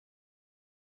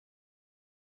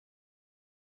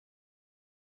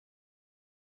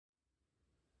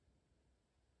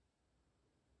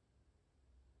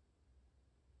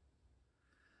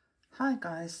Hi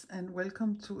guys, and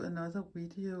welcome to another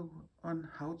video on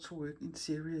how to work in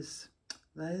series.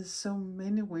 There is so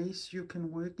many ways you can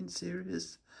work in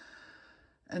series,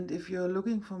 and if you're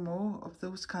looking for more of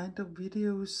those kind of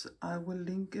videos, I will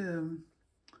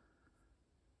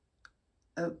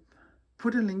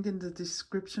put a link in the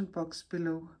description box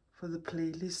below for the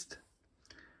playlist.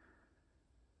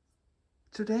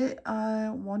 Today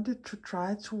I wanted to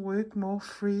try to work more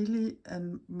freely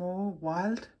and more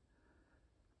wild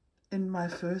in my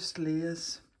first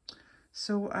layers.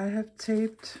 So I have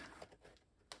taped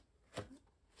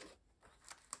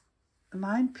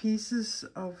 9 pieces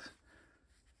of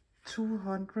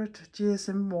 200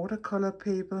 GSM watercolor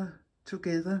paper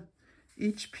together.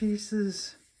 Each piece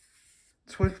is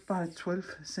 12 by 12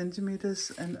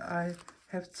 centimeters, and I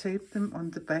have taped them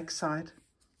on the back side.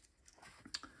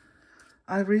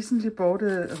 I recently bought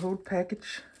a whole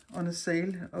package on a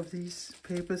sale of these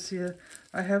papers here.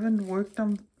 I haven't worked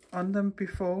on them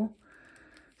before,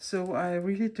 so I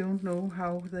really don't know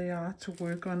how they are to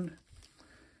work on.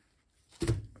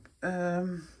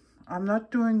 I'm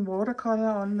not doing watercolor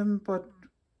on them, but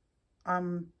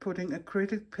I'm putting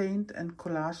acrylic paint and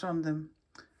collage on them.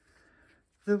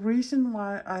 The reason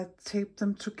why I tape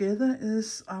them together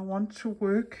is I want to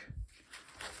work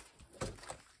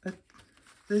at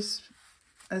this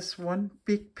as one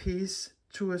big piece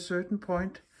to a certain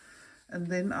point, and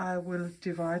then I will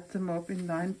divide them up in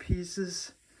 9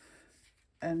 pieces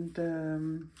and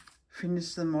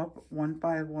finish them up one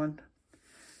by one.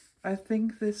 I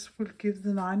think this will give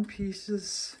the 9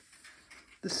 pieces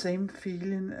the same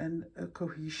feeling and a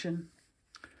cohesion.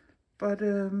 But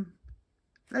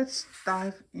let's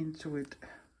dive into it.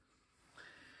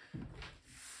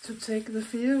 To take the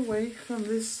fear away from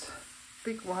this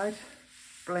big white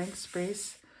blank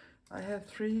space, I have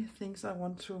 3 things I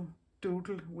want to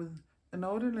doodle with: an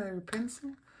ordinary pencil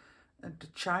and a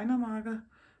China marker,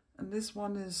 and this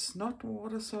one is not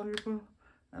water soluble,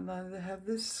 and I have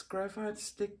this graphite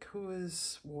stick who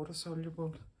is water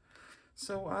soluble.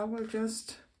 So I will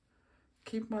just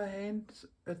keep my hand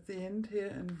at the end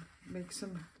here and make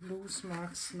some loose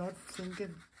marks, not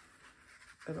thinking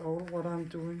at all what I'm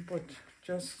doing, but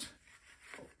just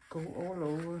go all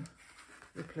over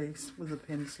the place with a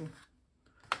pencil.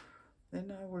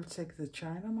 Then I will take the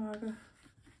China marker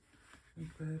and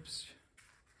perhaps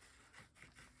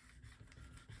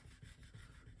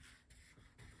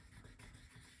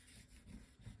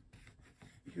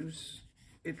use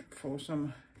it for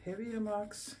some heavier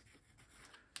marks.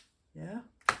 Yeah,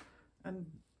 and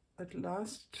at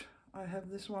last I have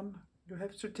this one. You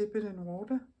have to dip it in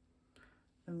water,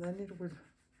 and then it will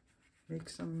make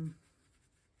some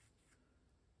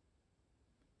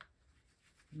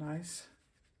nice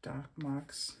dark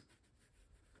marks.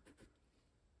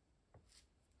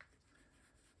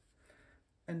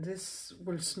 And this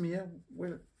will smear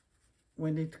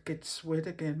when it gets wet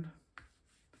again.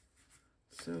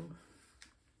 So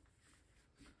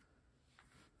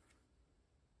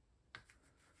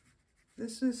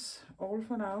this is all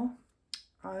for now.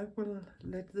 I will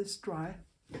let this dry.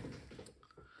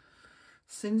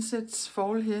 Since it's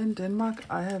fall here in Denmark,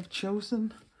 I have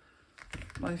chosen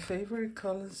my favorite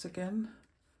colors again.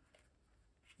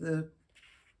 The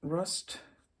rust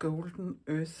golden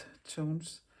earth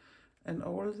tones. And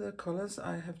all the colors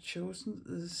I have chosen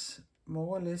is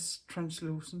more or less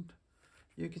translucent.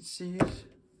 You can see it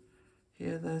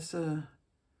here. There's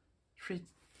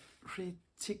three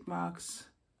tick marks,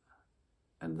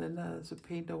 and then there's a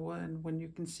paint over, and when you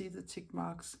can see the tick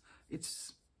marks,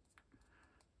 it's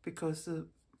because the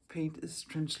paint is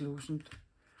translucent.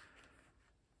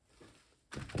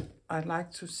 I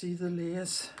like to see the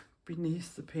layers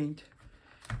beneath the paint,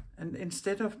 and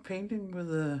instead of painting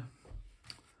with a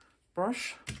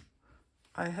brush,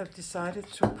 I have decided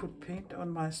to put paint on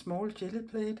my small jelly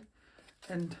plate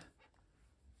and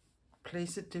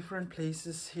place it different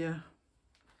places here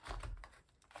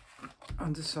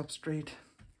on the substrate.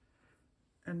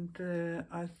 And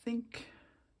I think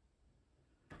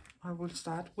I will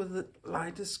start with the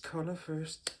lightest color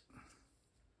first.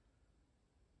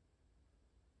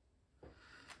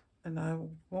 And I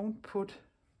won't put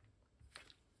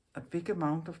a big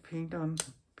amount of paint on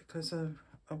because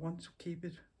I want to keep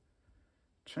it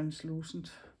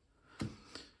translucent.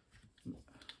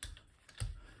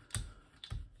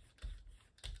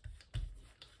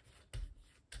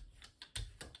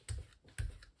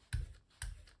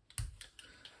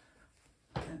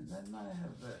 And then I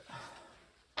have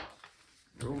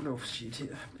a roll-off sheet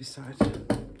here beside.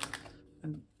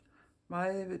 And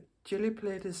my jelly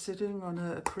plate is sitting on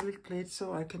an acrylic plate,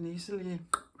 so I can easily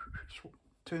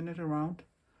turn it around.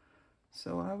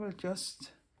 So I will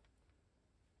just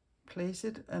place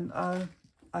it, and I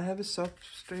have a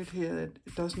substrate here that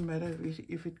it doesn't matter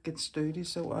if it gets dirty,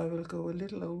 so I will go a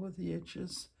little over the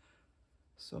edges,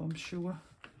 so I'm sure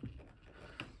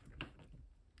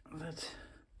that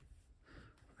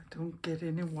I don't get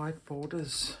any white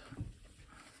borders.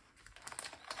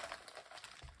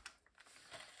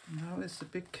 Now is the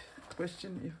big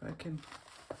question if I can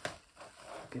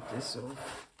get this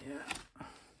off. Yeah,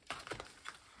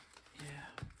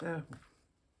 there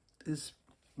is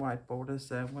white borders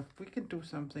there, but we can do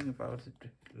something about it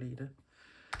later.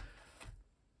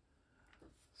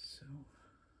 So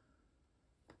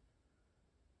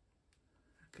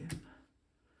again,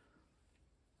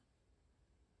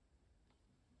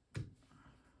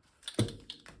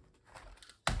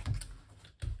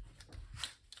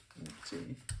 let's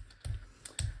see,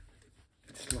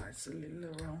 it slides a little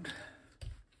around.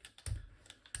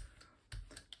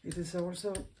 It is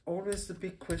also always the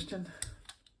big question,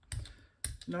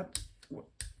 not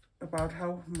about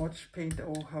how much paint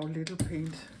or how little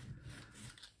paint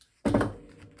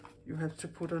you have to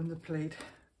put on the plate,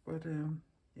 but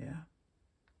yeah.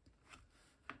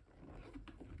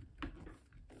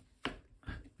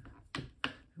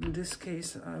 In this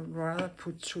case, I'd rather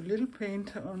put too little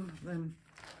paint on than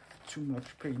too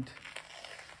much paint.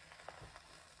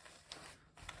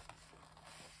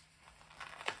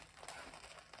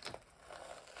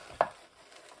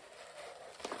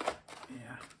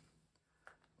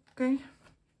 Okay,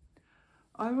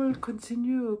 I will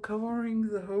continue covering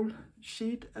the whole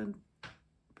sheet and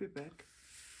be back.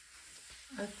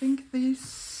 I think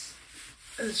this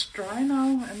is dry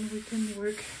now and we can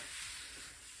work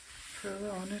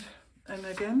further on it. And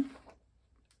again,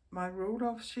 my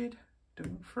roll-off sheet,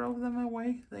 don't throw them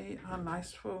away. They are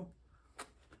nice for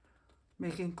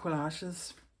making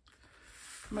collages.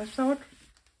 My thought,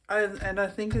 I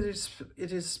think it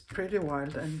is pretty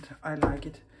wild and I like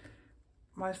it.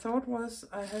 My thought was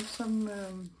I have some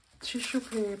tissue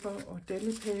paper or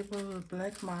deli paper with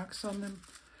black marks on them,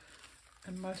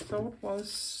 and my thought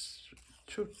was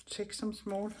to take some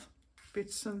small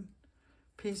bits and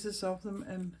pieces of them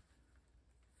and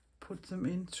put them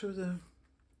into the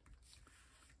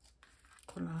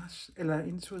collage, or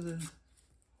into the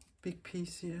big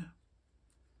piece here,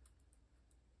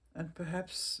 and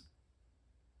perhaps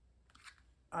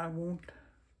I won't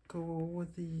go over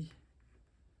the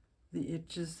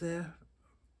edges there,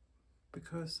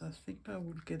 because I think I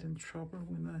will get in trouble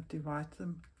when I divide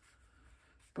them,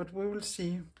 but we will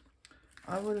see.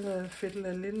 I will fiddle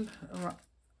a little around.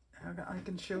 I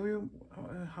can show you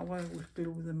how I will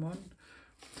glue them on.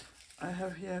 I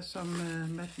have here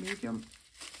some matte medium.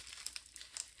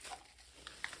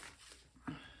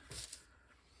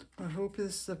 I hope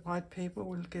the white paper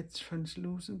will get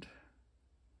translucent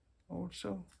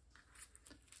also,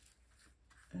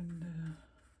 and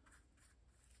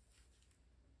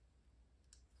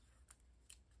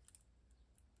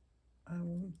I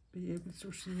won't be able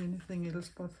to see anything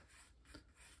else but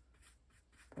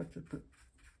the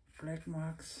black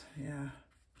marks. Yeah,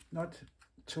 not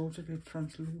totally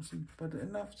translucent, but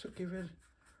enough to give it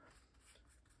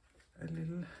a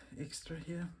little extra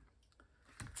here.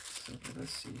 So let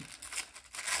us see.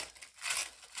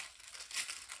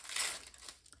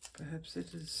 Perhaps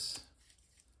it is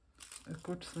a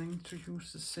good thing to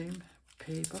use the same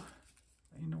paper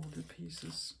in all the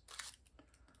pieces,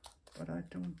 but I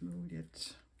don't know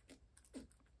yet.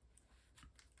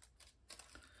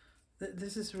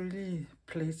 This is really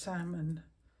playtime and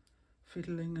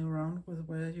fiddling around with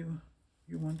where you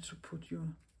want to put your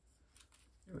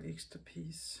extra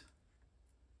piece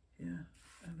here,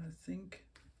 and I think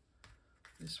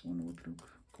this one would look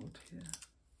good here.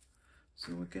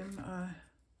 So again, I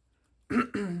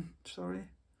sorry,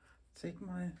 take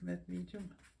my matte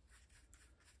medium,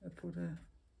 I put a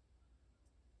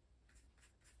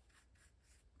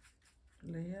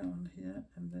layer on here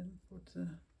and then put the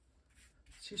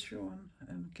tissue on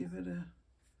and give it a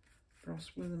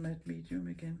brush with the matte medium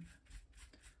again,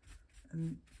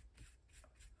 and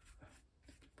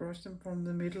brush them from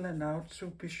the middle and out to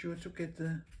be sure to get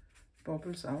the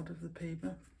bubbles out of the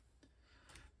paper.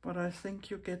 But I think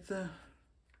you get the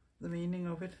meaning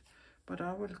of it. But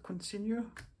I will continue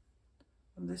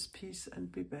on this piece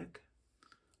and be back.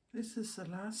 This is the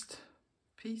last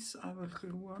piece I will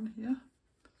glue on here.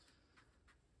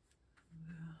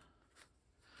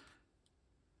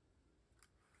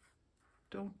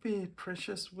 Don't be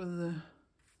precious with the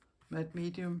matte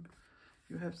medium.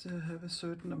 You have to have a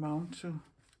certain amount to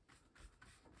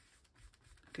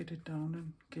get it down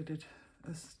and get it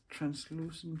as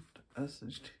translucent as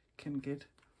it can get.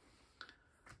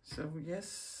 So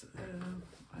yes,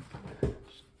 I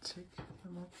take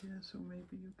them up here so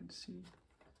maybe you can see.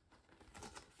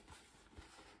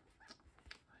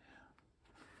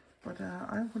 But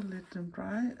I will let them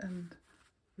dry and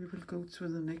we will go to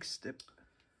the next step.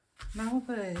 Now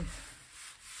the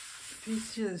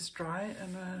piece here is dry,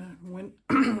 and when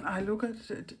I look at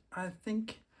it, I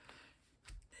think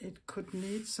it could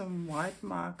need some white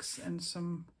marks and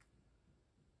some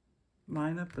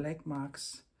minor black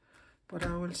marks. But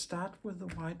I will start with the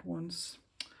white ones,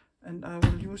 and I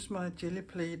will use my jelly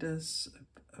plate as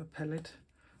a palette.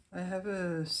 I have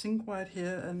a zinc white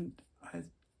here, and I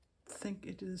think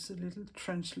it is a little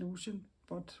translucent,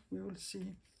 but we will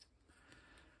see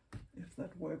if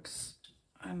that works.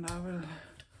 And I will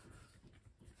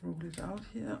roll it out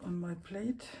here on my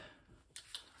plate.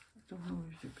 I don't know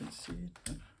if you can see it,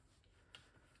 but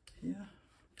here.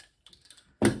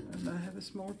 And I have a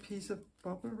small piece of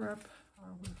bubble wrap. I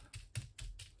will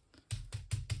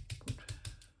put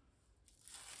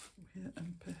here,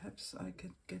 and perhaps I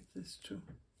can get this to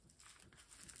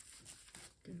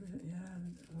give it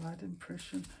a light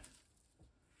impression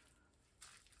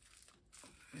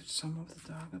at some of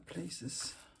the darker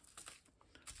places.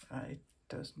 It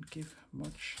doesn't give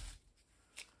much,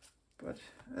 but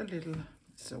a little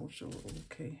is also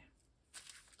okay.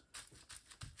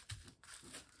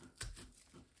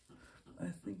 I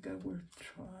think I will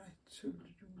try to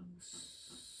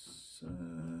use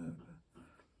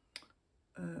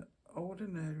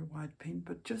ordinary white paint,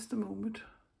 but just a moment.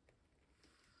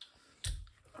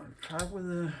 I'll try with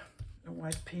a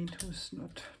white paint who's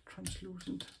not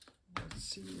translucent. Let's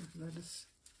see if that is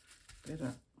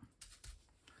better.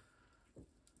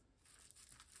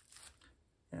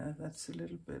 Yeah, that's a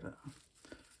little better.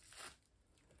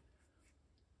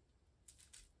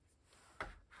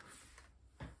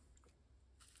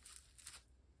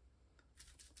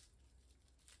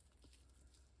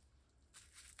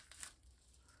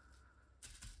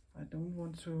 I don't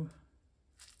want to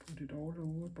put it all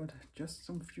over, but just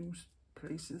some few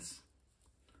places.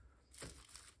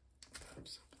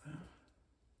 Perhaps up there.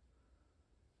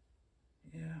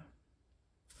 Yeah,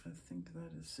 I think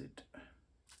that is it.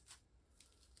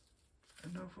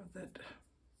 Enough of that.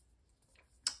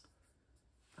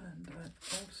 And I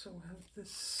also have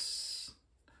this.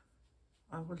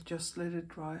 I will just let it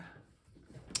dry.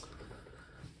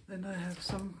 Then I have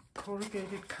some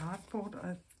corrugated cardboard.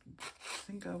 I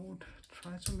think I would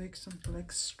try to make some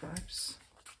black stripes.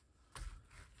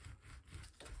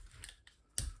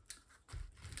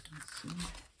 Let's see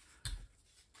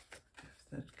if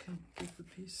that can give the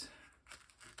piece.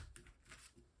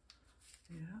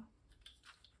 Yeah.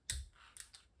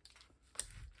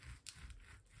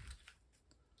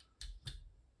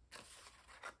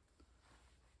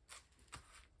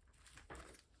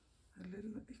 A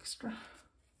little extra.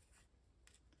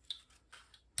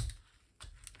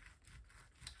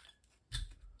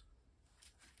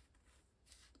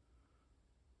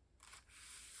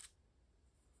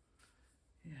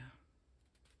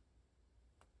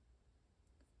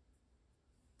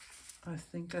 I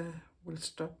think I will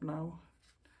stop now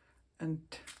and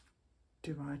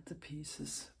divide the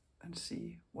pieces and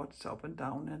see what's up and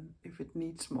down and if it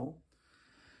needs more.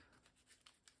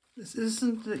 This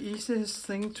isn't the easiest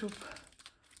thing to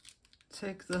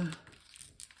take the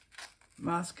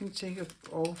masking tape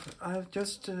off. I've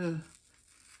just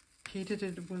heated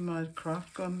it with my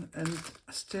craft gun and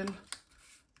still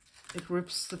it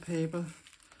rips the paper.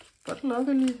 But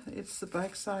luckily it's the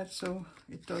back side, so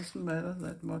it doesn't matter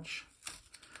that much.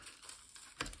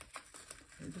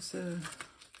 It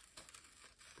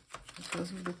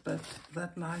doesn't look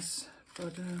that nice,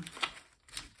 but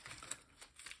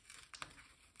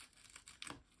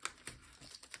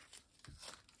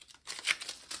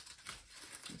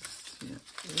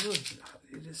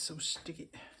it is so sticky.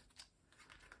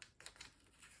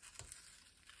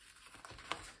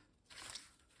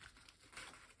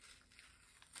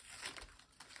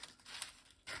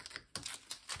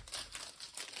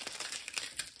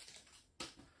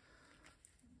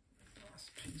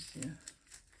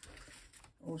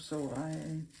 Also,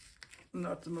 I'm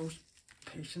not the most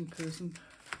patient person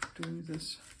doing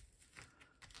this.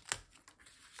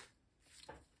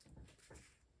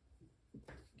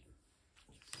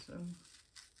 So,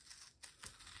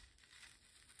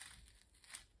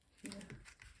 here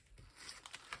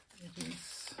it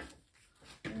is.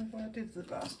 Where did the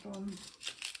last one?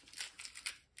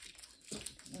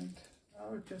 And I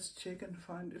will just check and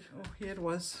find it. Oh, here it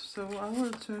was. So I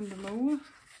will turn them over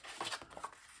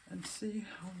and see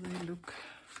how they look.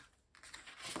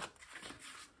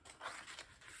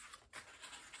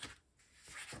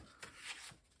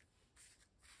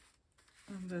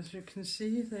 And as you can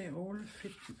see, they all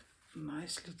fit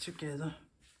nicely together.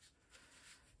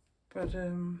 But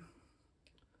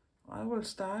I will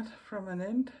start from an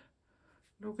end,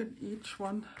 look at each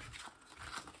one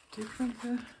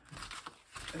differently,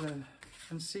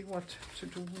 and see what to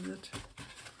do with it.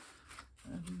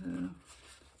 And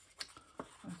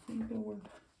I think I will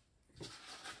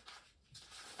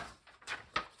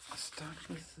start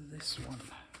with this one.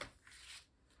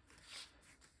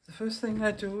 The first thing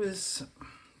I do is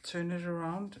turn it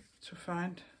around to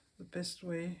find the best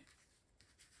way,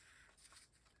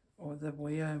 or the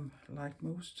way I like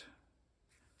most.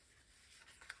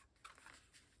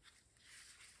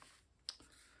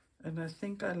 And I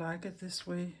think I like it this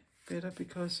way better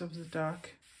because of the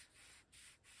dark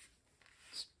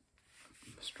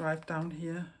stripe down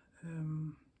here.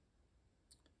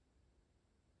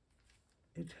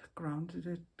 It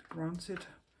grounds it.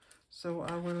 So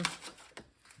I will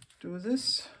do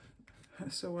this,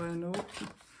 so I know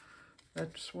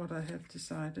that's what I have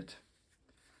decided.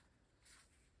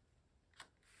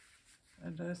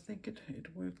 And I think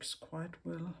it works quite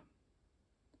well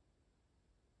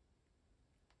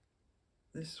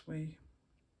this way.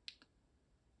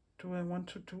 Do I want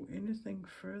to do anything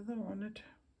further on it?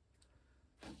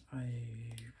 I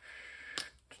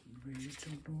really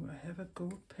don't know. I have a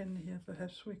gold pen here.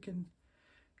 Perhaps we can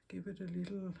give it a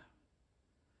little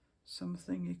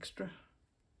something extra.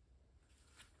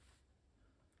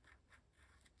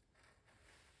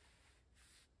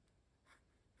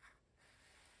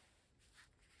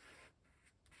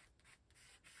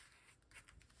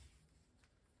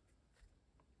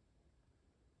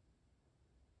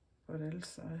 But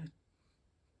else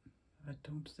I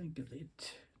don't think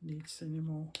it needs any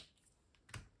more.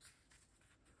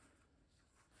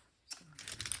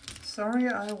 Sorry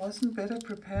I wasn't better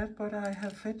prepared, but I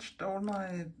have fetched all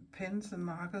my pens and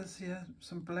markers here,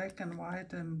 some black and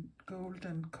white and gold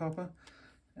and copper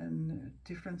and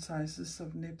different sizes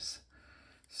of nibs.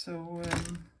 So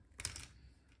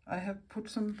I have put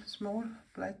some small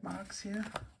black marks here,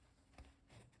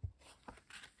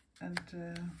 and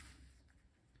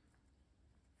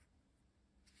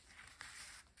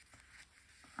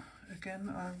again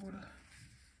I will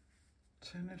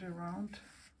turn it around,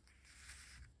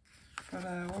 but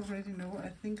I already know, I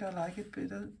think I like it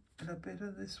better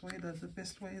this way, that the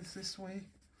best way is this way,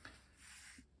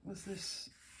 with this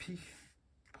peak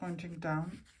pointing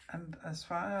down. And as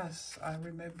far as I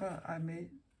remember, I made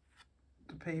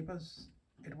the papers,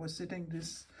 it was sitting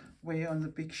this way on the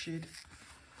big sheet,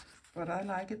 but I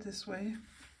like it this way.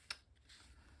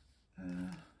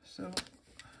 So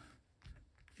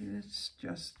it's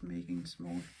just making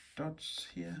small dots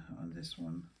here on this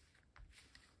one.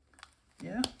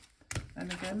 Yeah,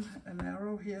 and again an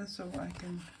arrow here so I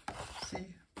can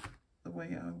see the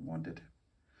way I want it.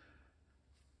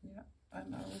 Yeah,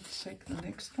 and I will take the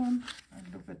next one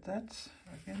and look at that.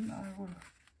 Again, I will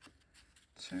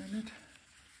turn it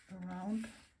around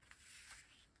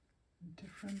in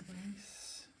different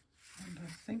ways, and I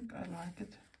think I like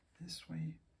it this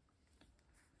way.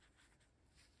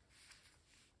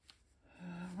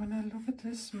 When I look at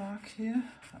this mark here,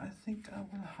 I think I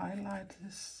will highlight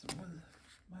this with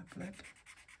my black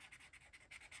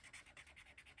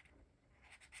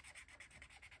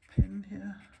pen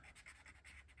here,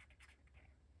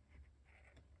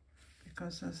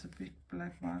 because there's a big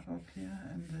black mark up here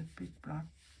and a big black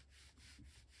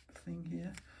thing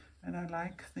here, and I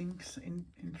like things in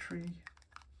tree.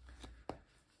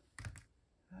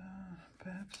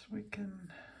 Perhaps we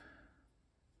can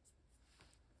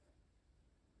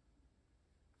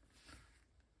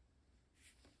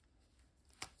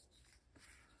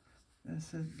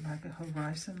there's like a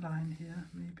horizon line here,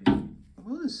 maybe.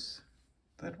 Oh,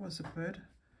 that was a bird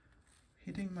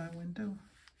hitting my window.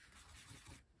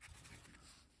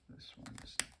 This one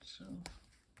is not so.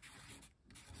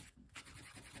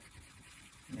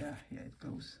 Yeah, here it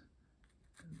goes.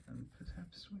 And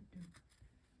perhaps we can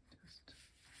just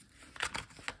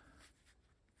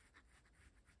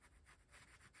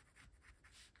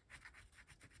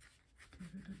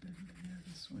give it a little here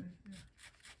this way. Yeah.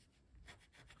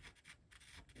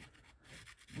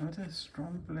 Not a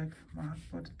strong black mark,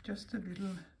 but just a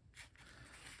little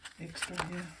extra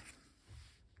here.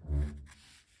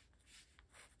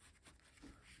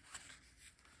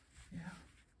 Yeah,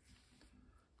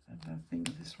 and I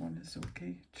think this one is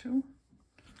okay too.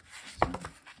 So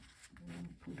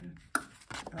we'll put an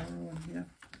arrow on here.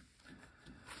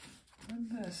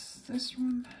 And there's this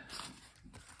one.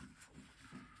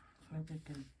 I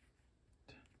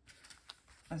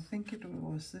think it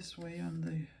was this way on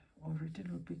the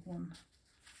original big one.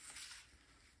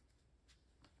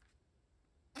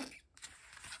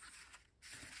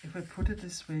 if I put it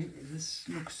this way, this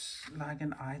looks like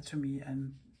an eye to me,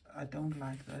 and I don't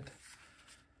like that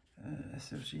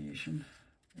association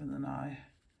with an eye.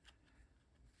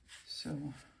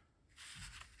 So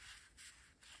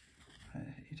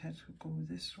it had to go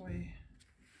this way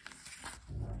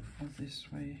or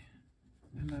this way,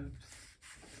 and I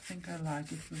think I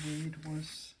like it the way it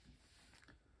was.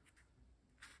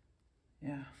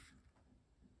 Yeah.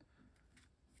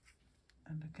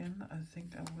 And again, I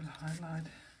think I will highlight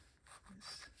this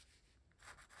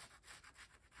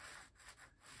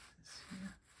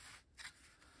here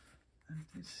and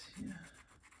this here.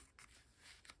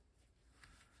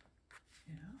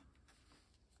 Yeah.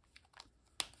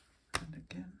 And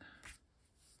again,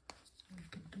 we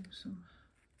can do some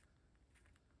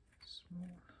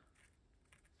small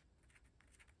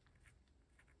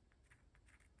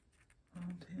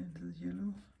around here into the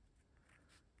yellow,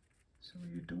 so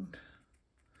you don't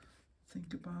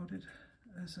think about it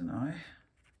as an eye.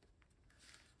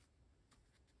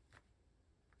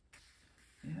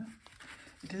 Yeah,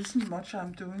 it isn't much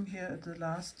I'm doing here at the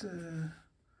last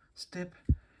step,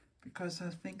 because I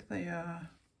think they are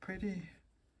pretty,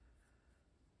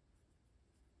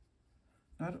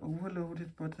 not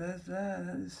overloaded, but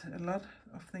there is a lot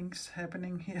of things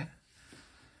happening here.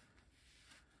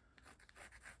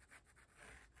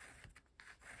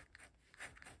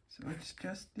 So it's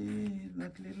just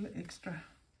that little extra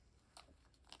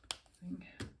thing,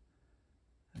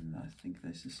 and I think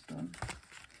this is done.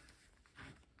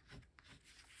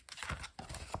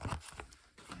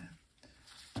 Yeah.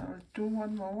 I'll do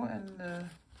one more, and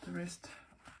the rest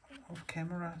off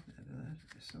camera,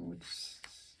 so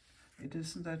it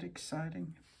isn't that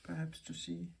exciting perhaps to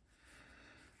see.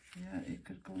 Yeah, it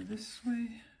could go this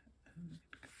way, and it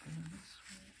could go this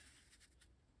way,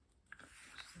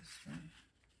 this way,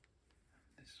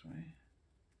 this way.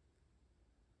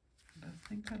 And I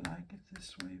think I like it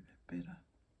this way better.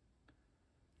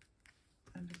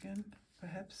 And again,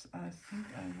 perhaps I think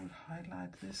I will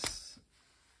highlight this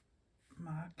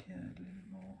mark here a little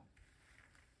more,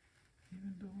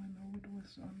 even though I know it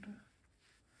was under.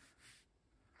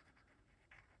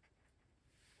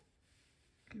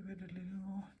 Give it a little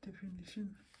more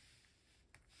definition.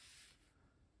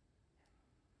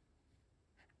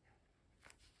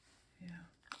 Yeah.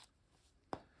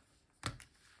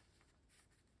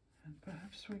 And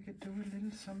perhaps we could do a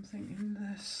little something in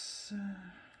this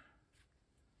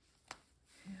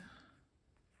here.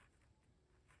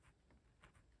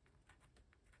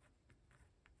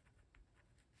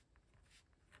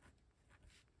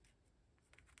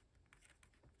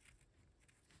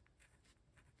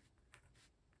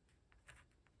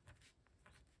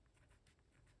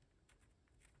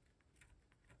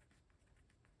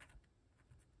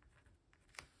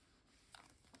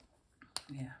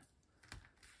 Yeah,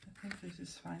 I think this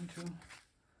is fine too.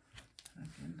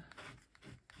 Again,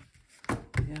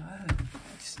 yeah,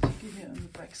 it's sticky here on the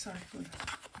back side, but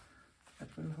that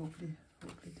will hopefully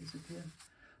disappear.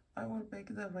 I will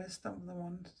make the rest of the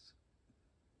ones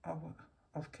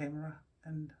off camera,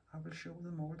 and I will show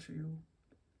them all to you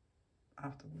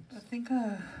afterwards. I think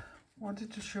I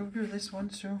wanted to show you this one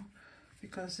too,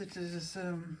 because it is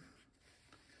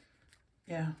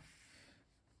yeah.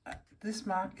 This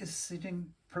mark is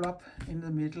sitting plop in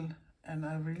the middle, and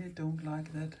I really don't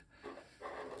like that.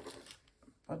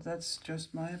 But that's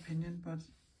just my opinion. But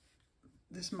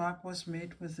this mark was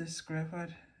made with this graphite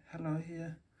alloy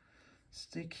here,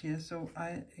 stick here, so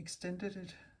I extended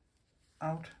it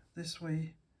out this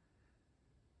way.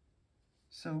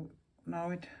 So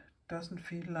now it doesn't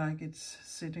feel like it's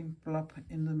sitting plop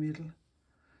in the middle.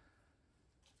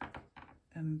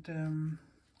 And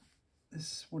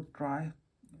this would dry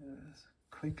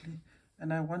quickly,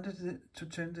 and I wanted it to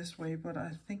turn this way, but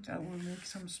I think I will make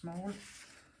some small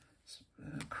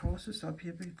crosses up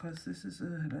here, because this is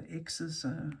X's,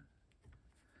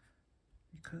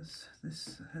 because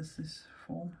this has this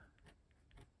form.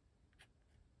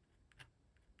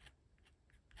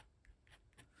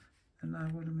 And I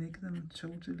will make them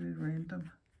totally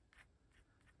random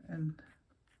and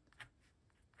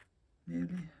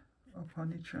nearly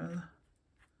upon each other,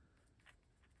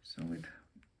 so it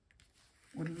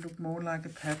would look more like a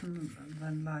pattern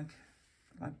than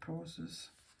like crosses.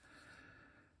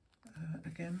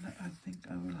 Again, I think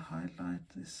I will highlight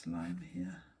this line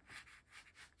here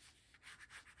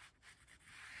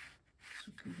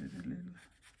to give it a little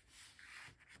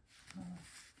more.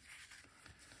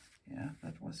 Yeah,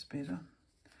 that was better.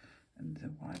 And the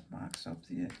white marks up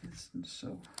there isn't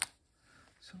so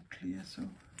clear. So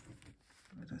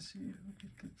let us see if we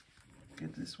can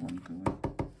get this one going.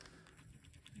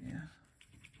 Yeah.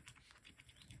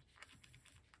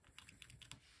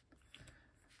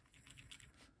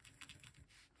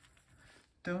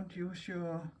 don't use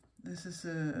your, this is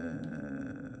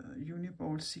a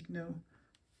uniball signal,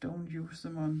 don't use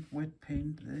them on wet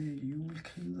paint, you will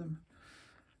kill them.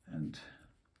 And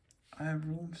I have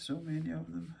ruined so many of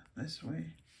them this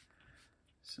way,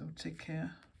 so take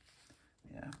care.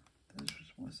 Yeah, this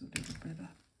was a little better.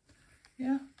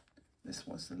 Yeah, this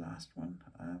was the last one.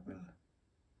 I will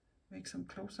make some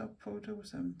close-up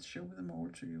photos and show them all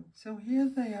to you. So here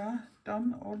they are,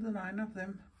 done, all the 9 of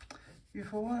them.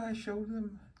 Before I show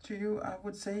them to you, I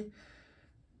would say,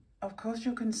 of course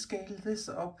you can scale this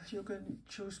up. You can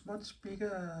choose much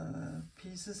bigger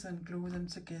pieces and glue them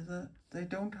together. They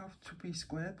don't have to be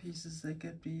square pieces, they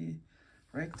can be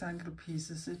rectangle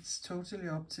pieces. It's totally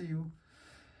up to you.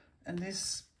 And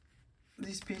these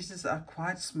pieces are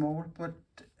quite small, but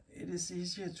it is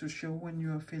easier to show when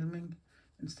you are filming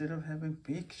instead of having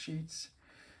big sheets.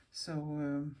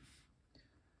 So,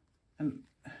 and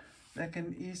that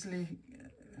can easily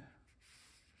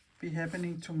be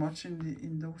happening too much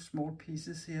in those small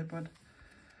pieces here. But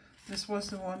this was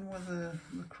the one with the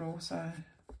cross. I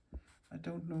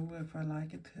don't know if I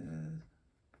like it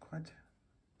quite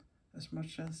as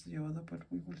much as the other, but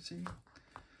we will see.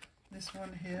 This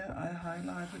one here, I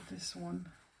highlighted this one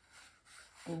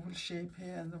oval shape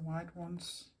here and the white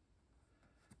ones,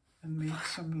 and made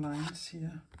some lines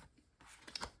here.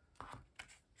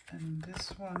 And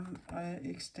this one I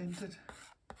extended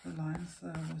the lines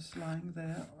that was lying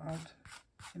there out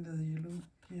into the yellow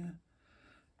here,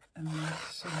 and made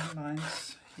some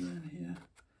lines here and here,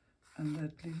 and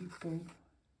that little bow.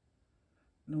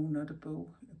 No, not a bow.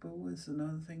 A bow is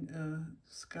another thing.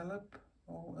 Scallop,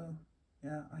 or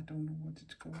yeah, I don't know what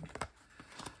it's called.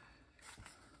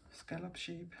 Scallop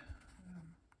shape.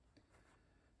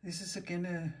 This is again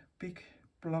a big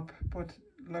blob, but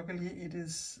luckily it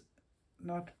is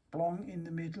not long in the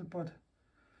middle, but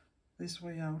this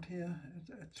way out here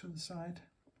to the side.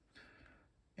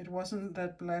 It wasn't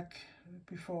that black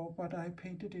before, but I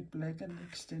painted it black and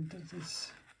extended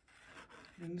this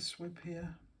little sweep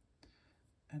here.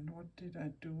 And what did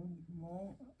I do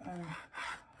more? I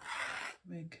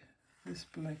make this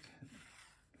black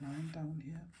line down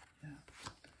here. Yeah.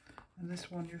 And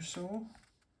this one you saw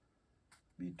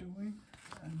me doing,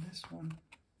 and this one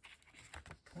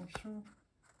also.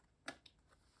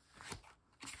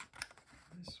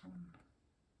 This one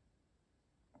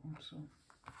also.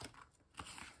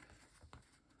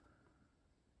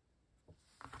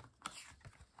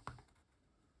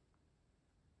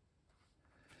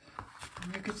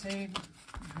 And you could say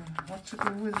what to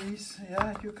do with these.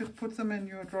 Yeah, you could put them in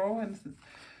your drawer and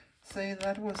say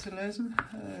that was a lesson.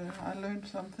 I learned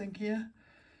something here,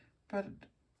 but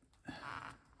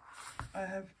I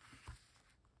have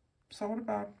thought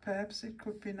about perhaps it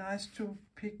could be nice to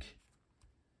pick.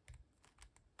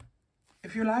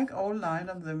 If you like all 9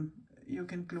 of them, you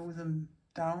can glue them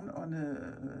down on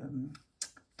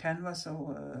a canvas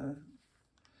or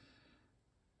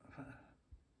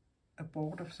a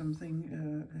board of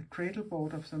something, a cradle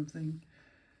board of something.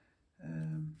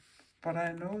 But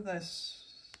I know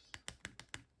there's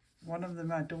one of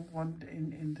them I don't want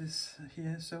in this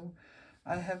here, so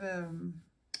I have a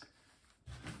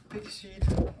big sheet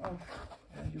of,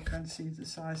 you can't see the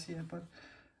size here, but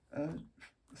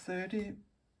 30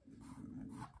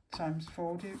 times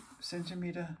 40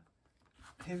 centimeter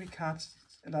heavy cards,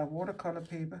 like watercolor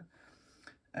paper,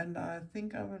 and I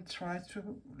think I will try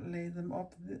to lay them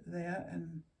up there,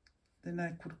 and then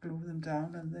I could glue them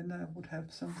down, and then I would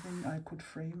have something I could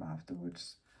frame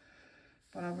afterwards.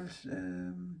 But I will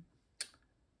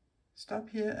stop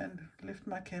here and lift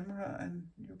my camera, and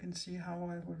you can see how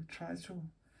I will try to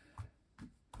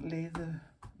make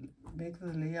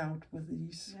the layout with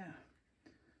these. Yeah.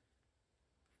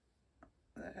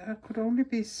 There could only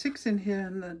be 6 in here,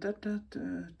 and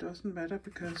that doesn't matter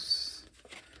because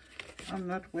I'm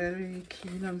not very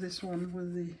keen on this one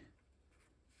with the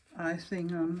eye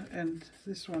thing on, and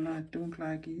this one I don't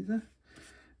like either.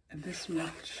 And this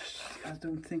match I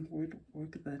don't think would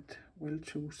work that well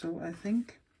too. So I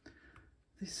think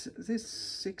this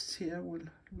 6 here will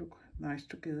look nice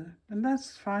together, and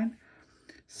that's fine.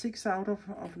 6 out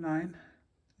of 9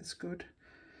 is good.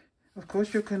 Of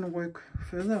course you can work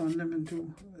further on them and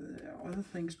do other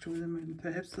things to them, and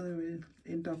perhaps they will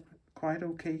end up quite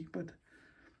okay, but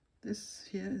this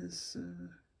here is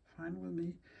fine with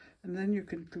me. And then you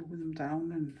can glue them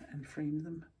down and frame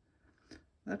them.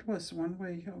 That was one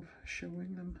way of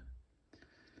showing them.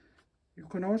 You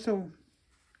can also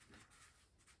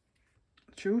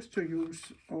choose to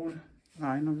use all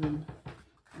 9 of them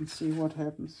and see what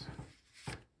happens.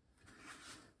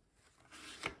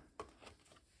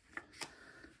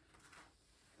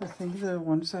 I think the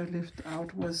ones I left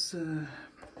out was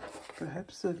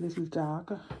perhaps a little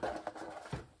darker.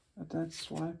 That's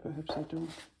why perhaps I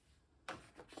don't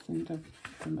think of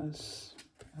them as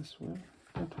well.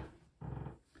 But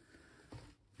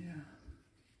yeah,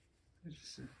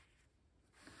 it's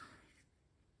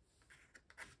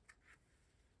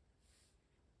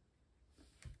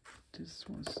this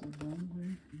was the wrong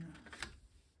way. Yeah.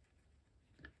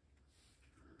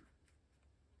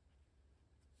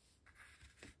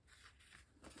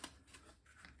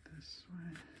 This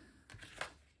way.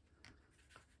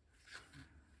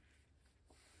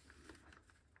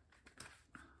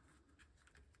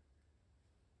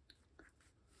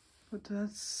 But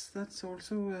that's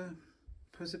also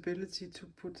a possibility to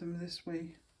put them this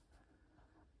way.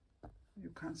 You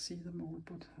can't see them all,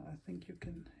 but I think you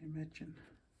can imagine.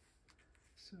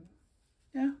 So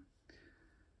yeah,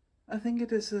 I think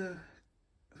it is a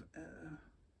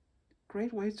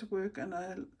great way to work, and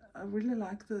I really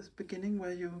like the beginning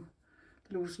where you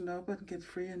loosen up and get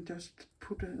free and just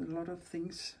put a lot of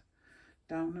things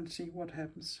down and see what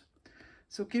happens.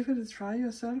 So give it a try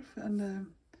yourself, and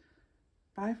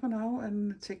bye for now,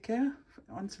 and take care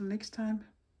until next time.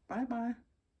 Bye bye.